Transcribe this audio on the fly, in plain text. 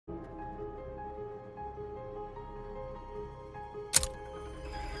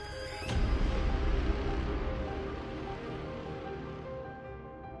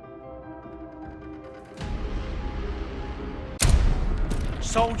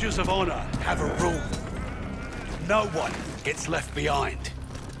Soldiers of honor have a rule. No one gets left behind.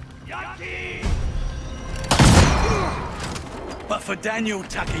 But for Daniel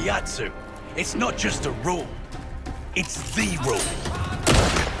Takayatsu, it's not just a rule. It's the rule.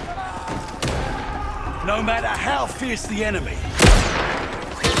 No matter how fierce the enemy,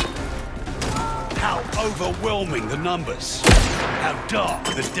 how overwhelming the numbers, how dark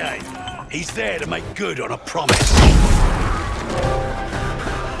the day, he's there to make good on a promise.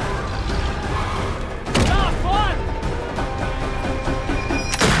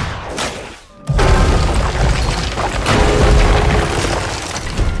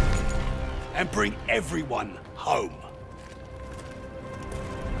 And bring everyone home.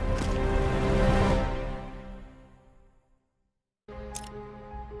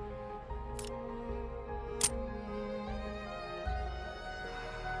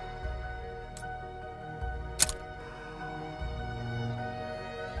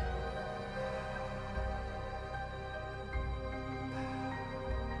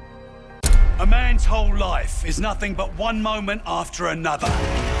 A man's whole life is nothing but one moment after another.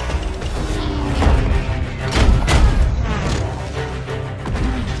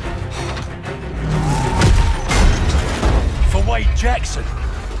 For Wade Jackson,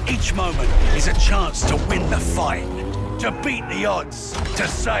 each moment is a chance to win the fight, to beat the odds, to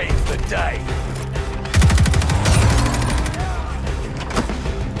save the day.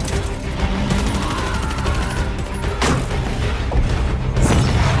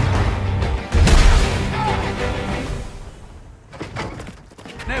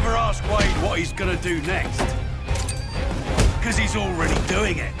 Never ask Wade what he's gonna do next, because he's already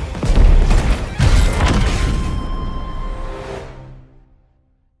doing it.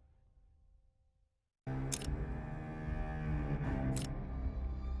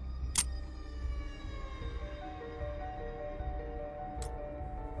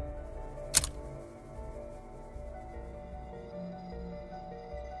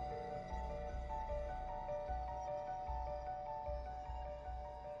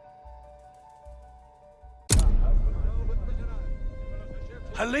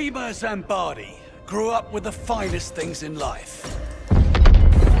 Halima Zambardi grew up with the finest things in life.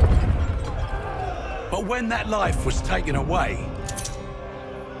 But when that life was taken away,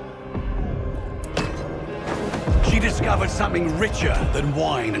 she discovered something richer than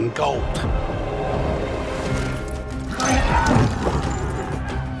wine and gold.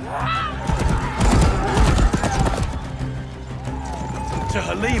 To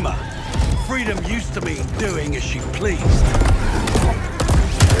Halima, freedom used to mean doing as she pleased.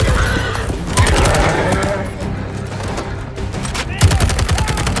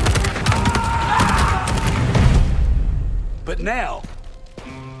 But now,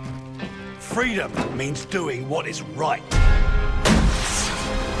 freedom means doing what is right.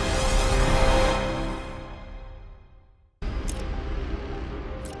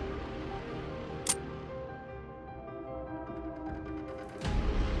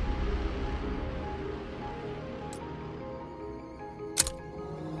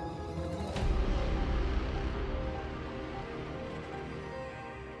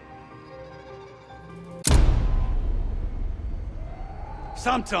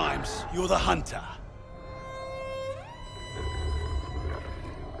 Sometimes you're the hunter.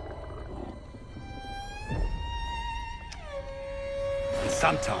 And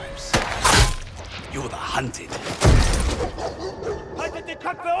sometimes you're the hunted. Haltet die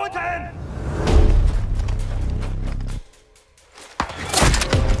Köpfe unten!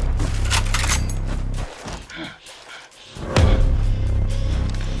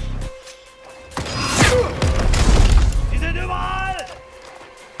 Sie sind überall!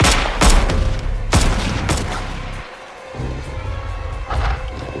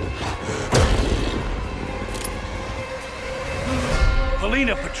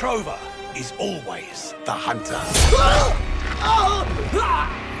 Polina Petrova is always the hunter.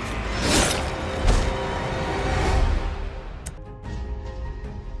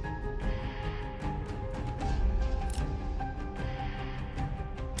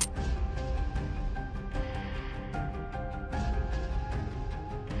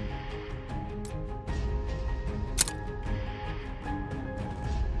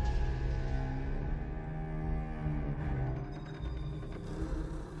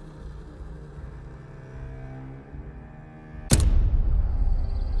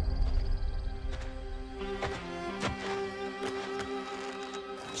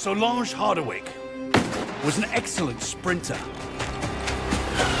 Solange Hardwick was an excellent sprinter.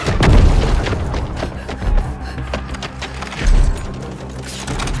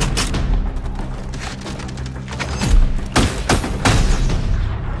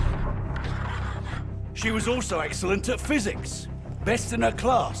 She was also excellent at physics, best in her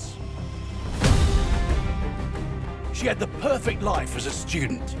class. She had the perfect life as a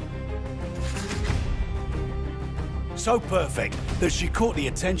student. So perfect that she caught the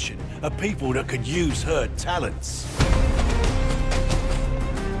attention of people that could use her talents.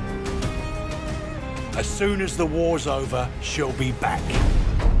 As soon as the war's over, she'll be back.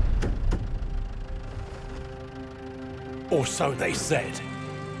 Or so they said.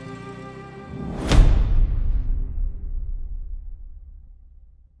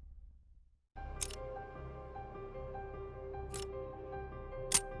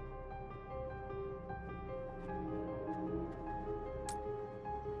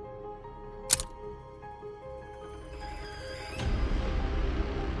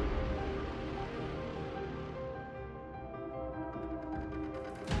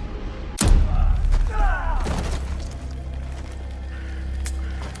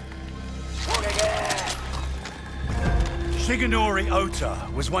 Shigenori Ota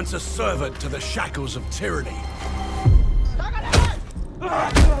was once a servant to the shackles of tyranny.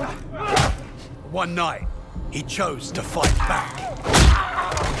 One night, he chose to fight back.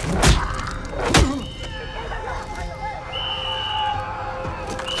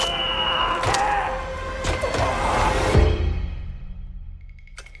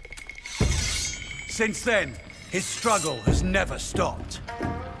 Since then, his struggle has never stopped.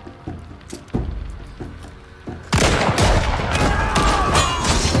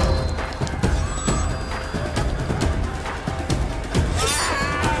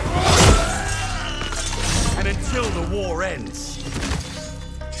 Until the war ends.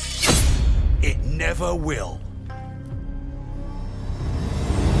 It never will.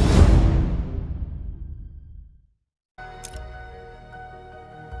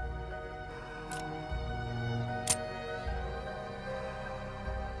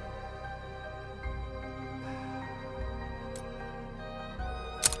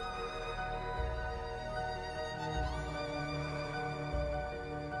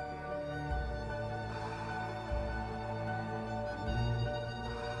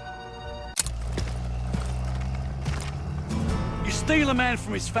 Steal a man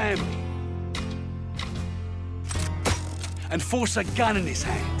from his family and force a gun in his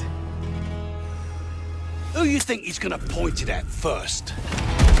hand. Who you think he's gonna point it at first?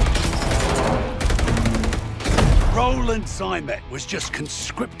 Roland Zymet was just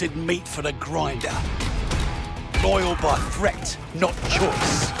conscripted meat for the grinder. Loyal by threat, not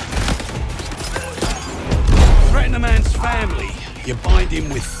choice. Threaten a man's family, you bind him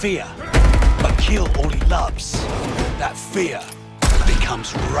with fear, but kill all he loves. That fear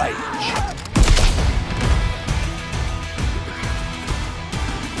becomes rage.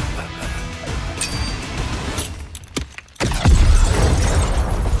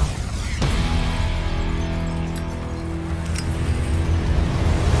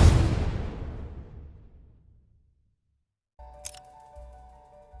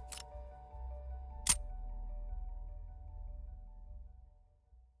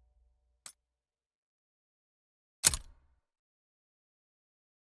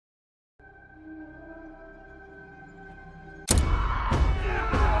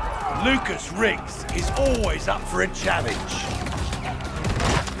 Lucas Riggs is always up for a challenge.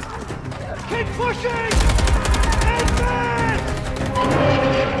 Keep pushing! Advance!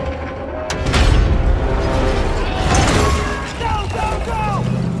 Go, go, go!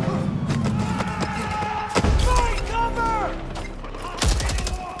 Find cover!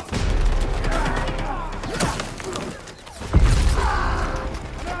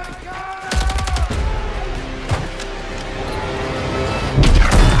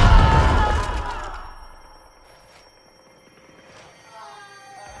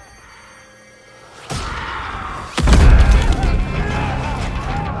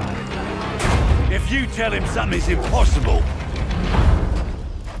 If you tell him something's impossible,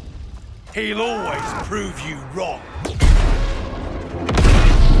 he'll always prove you wrong.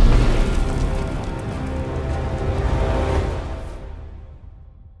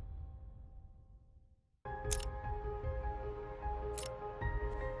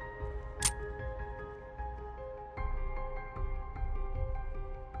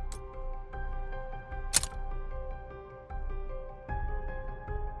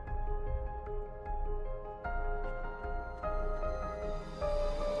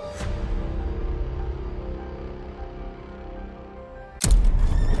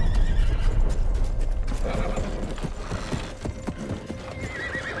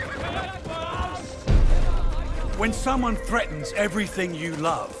 When someone threatens everything you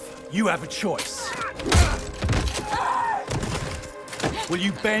love, you have a choice. Will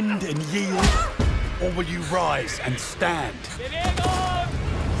you bend and yield, Or will you rise and stand?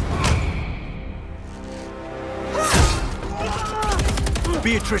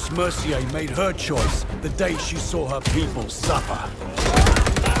 Beatrice Mercier made her choice the day she saw her people suffer.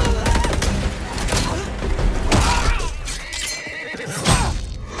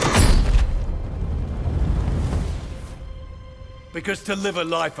 Because to live a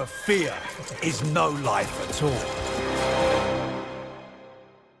life of fear is no life at all.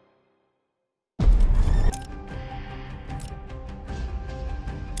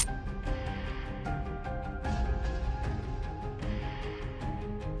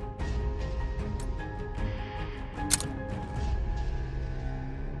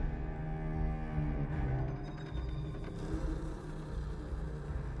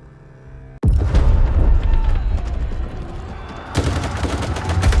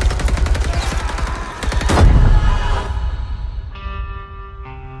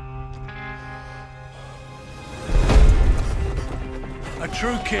 A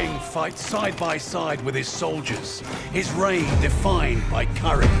true king fights side by side with his soldiers, his reign defined by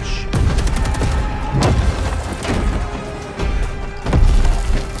courage.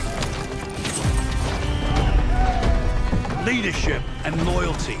 Leadership and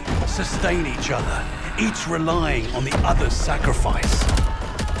loyalty sustain each other, each relying on the other's sacrifice.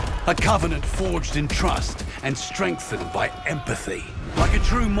 A covenant forged in trust and strengthened by empathy. Like a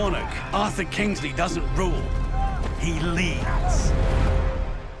true monarch, Arthur Kingsley doesn't rule, he leads.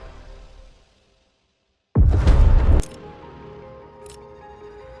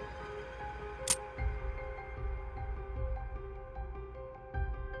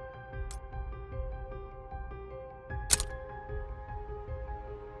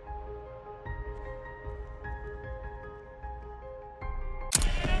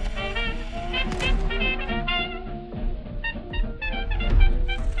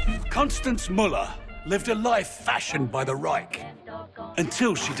 Constanze Muller lived a life fashioned by the Reich,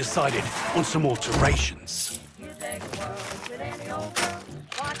 until she decided on some alterations.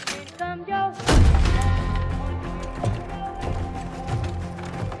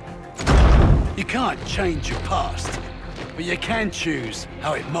 You can't change your past, but you can choose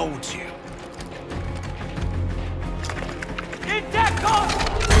how it molds you.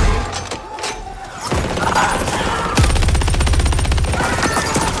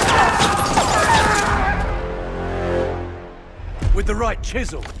 With the right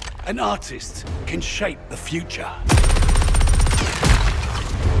chisel, an artist can shape the future.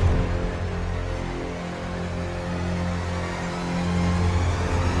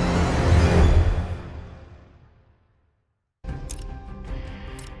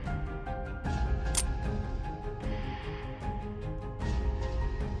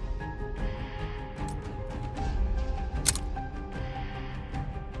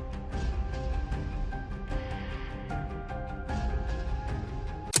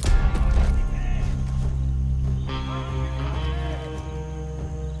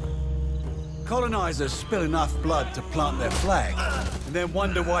 Colonizers spill enough blood to plant their flag, and then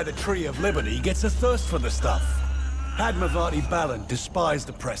wonder why the Tree of Liberty gets a thirst for the stuff. Padmavati Balan despised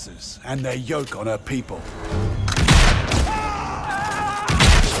oppressors and their yoke on her people.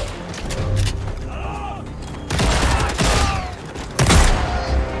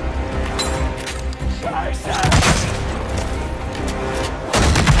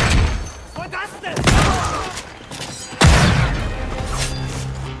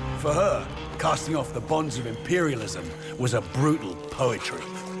 For her, casting off the bonds of imperialism was a brutal poetry.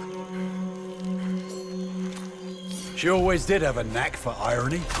 She always did have a knack for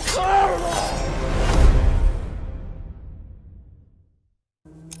irony.